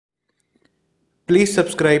Please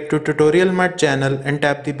subscribe to Tutorial Mud channel and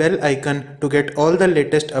tap the bell icon to get all the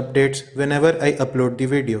latest updates whenever I upload the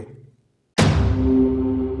video.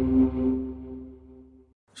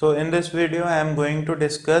 So in this video I am going to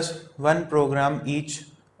discuss one program each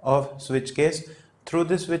of switch case. Through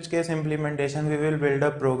this switch case implementation we will build a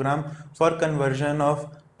program for conversion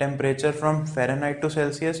of temperature from Fahrenheit to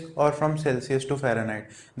Celsius or from Celsius to Fahrenheit.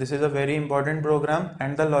 This is a very important program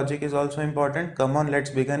and the logic is also important. Come on, let's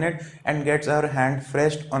begin it and get our hand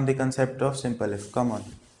fresh on the concept of simple if. Come on.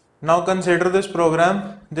 Now consider this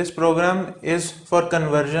program. This program is for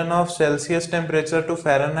conversion of Celsius temperature to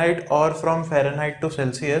Fahrenheit or from Fahrenheit to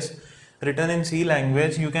Celsius. Written in C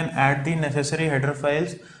language, you can add the necessary header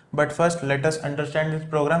files. But first let us understand this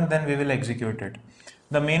program, then we will execute it.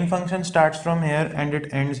 The main function starts from here and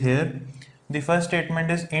it ends here. The first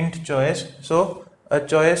statement is int choice. So a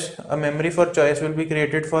memory for choice will be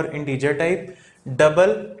created for integer type.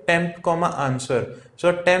 Double temp comma answer.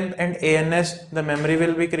 So temp and ans, the memory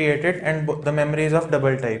will be created and the memory is of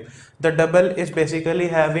double type. The double is basically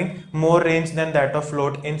having more range than that of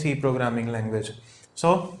float in C programming language.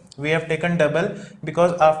 So we have taken double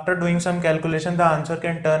because after doing some calculation the answer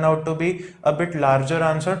can turn out to be a bit larger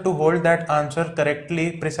answer. To hold that answer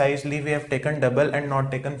correctly, precisely, we have taken double and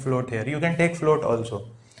not taken float here. You can take float also.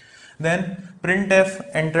 Then printf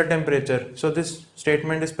enter temperature. So this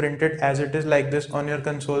statement is printed as it is like this on your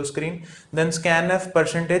console screen. Then scanf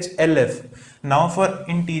 %lf. Now for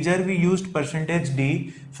integer we used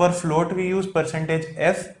 %d, for float we use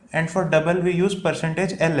 %f, and for double we use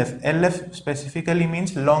 %lf. lf specifically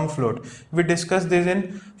means long float. We discussed this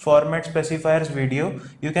in format specifiers video.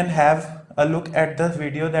 You can have a look at the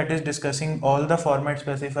video that is discussing all the format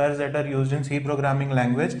specifiers that are used in C programming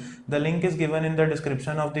language. The link is given in the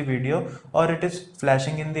description of the video or it is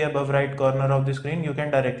flashing in the above right corner of the screen. You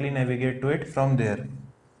can directly navigate to it from there.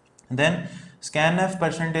 Then scanf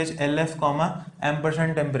 %lf comma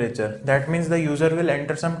ampersand temperature. That means the user will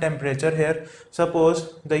enter some temperature here.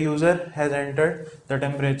 Suppose the user has entered the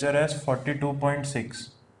temperature as 42.6.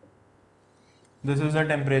 This is the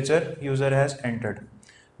temperature user has entered.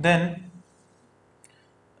 Then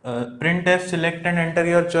printf select and enter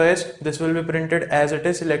your choice. This will be printed as it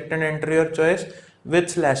is. Select and enter your choice with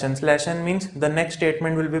 /n. /n means the next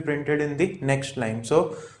statement will be printed in the next line.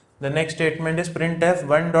 So the next statement is printf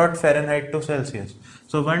 1.Fahrenheit to Celsius.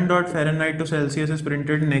 So 1.Fahrenheit to Celsius is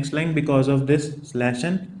printed in next line because of this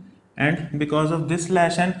 /n, and because of this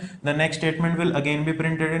 /n the next statement will again be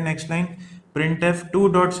printed in next line. Printf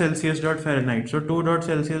 2.Celsius.Fahrenheit. So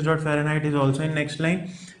 2.Celsius.Fahrenheit is also in next line,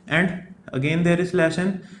 and again there is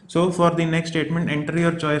 /n. So for the next statement enter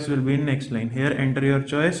your choice will be in next line. Here enter your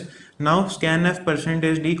choice. Now scanf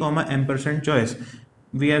 %d comma ampersand choice.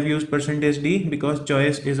 We have used %d because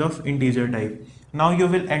choice is of integer type. Now you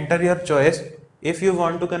will enter your choice if you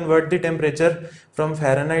want to convert the temperature from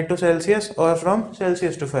Fahrenheit to Celsius or from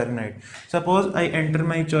Celsius to Fahrenheit. Suppose I enter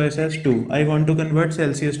my choice as 2. I want to convert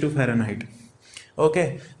Celsius to Fahrenheit.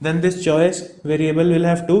 Okay, then this choice variable will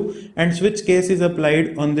have 2 and switch case is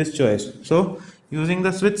applied on this choice. So using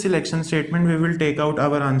the switch selection statement we will take out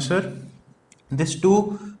our answer. This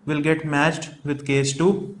 2 will get matched with case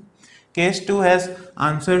 2. Case 2 has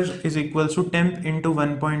answer is equals to temp into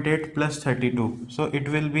 1.8 plus 32. So it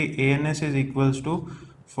will be ans is equals to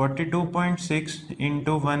 42.6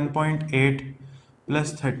 into 1.8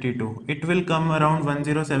 plus 32. It will come around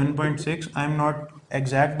 107.6. I am not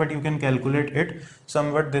exact, but you can calculate it.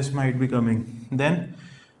 Somewhat this might be coming. Then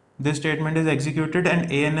this statement is executed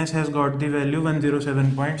and ans has got the value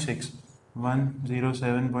 107.6.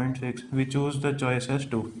 107.6. We choose the choice as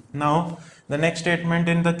 2. Now the next statement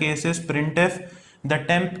in the case is printf. The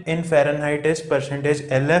temp in Fahrenheit is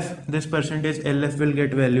 %lf. This %lf will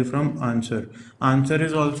get value from answer. Answer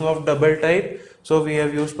is also of double type, so we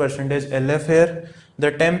have used %lf here.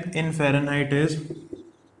 The temp in Fahrenheit is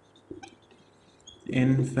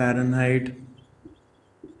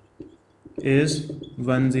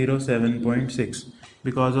 107.6.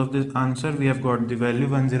 Because of this answer we have got the value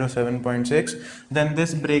 107.6. Then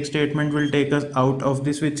this break statement will take us out of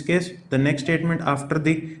the switch case. The next statement after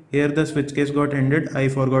the here the switch case got ended. I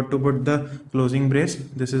forgot to put the closing brace.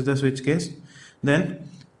 This is the switch case. Then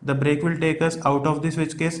the break will take us out of the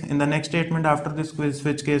switch case. In the next statement after this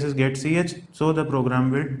switch case is get ch, so the program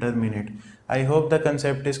will terminate. I hope the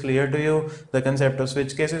concept is clear to you. The concept of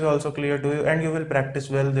switch case is also clear to you and you will practice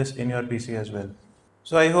well this in your PC as well.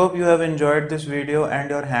 So I hope you have enjoyed this video and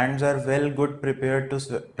your hands are well good prepared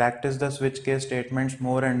to practice the switch case statements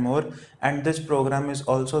more and more, and this program is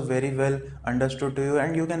also very well understood to you,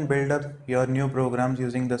 and you can build up your new programs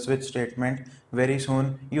using the switch statement very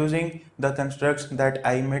soon using the constructs that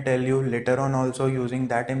I may tell you later on, also using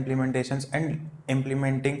that implementations and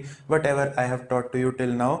implementing whatever I have taught to you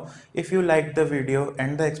till now. If you liked the video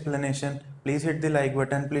and the explanation, please hit the like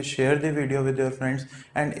button, please share the video with your friends,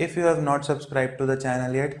 and if you have not subscribed to the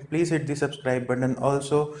channel yet, please hit the subscribe button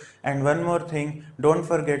also. And one more thing, don't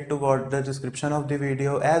forget to watch the description of the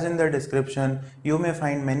video, as in the description you may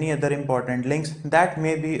find many other important links that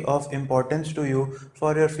may be of importance to you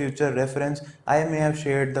for your future reference. I may have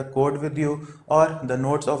shared the code with you or the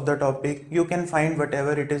notes of the topic. You can find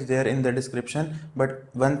whatever it is there in the description, but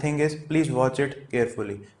one thing is, please watch it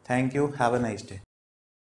carefully. Thank you. Have a nice day.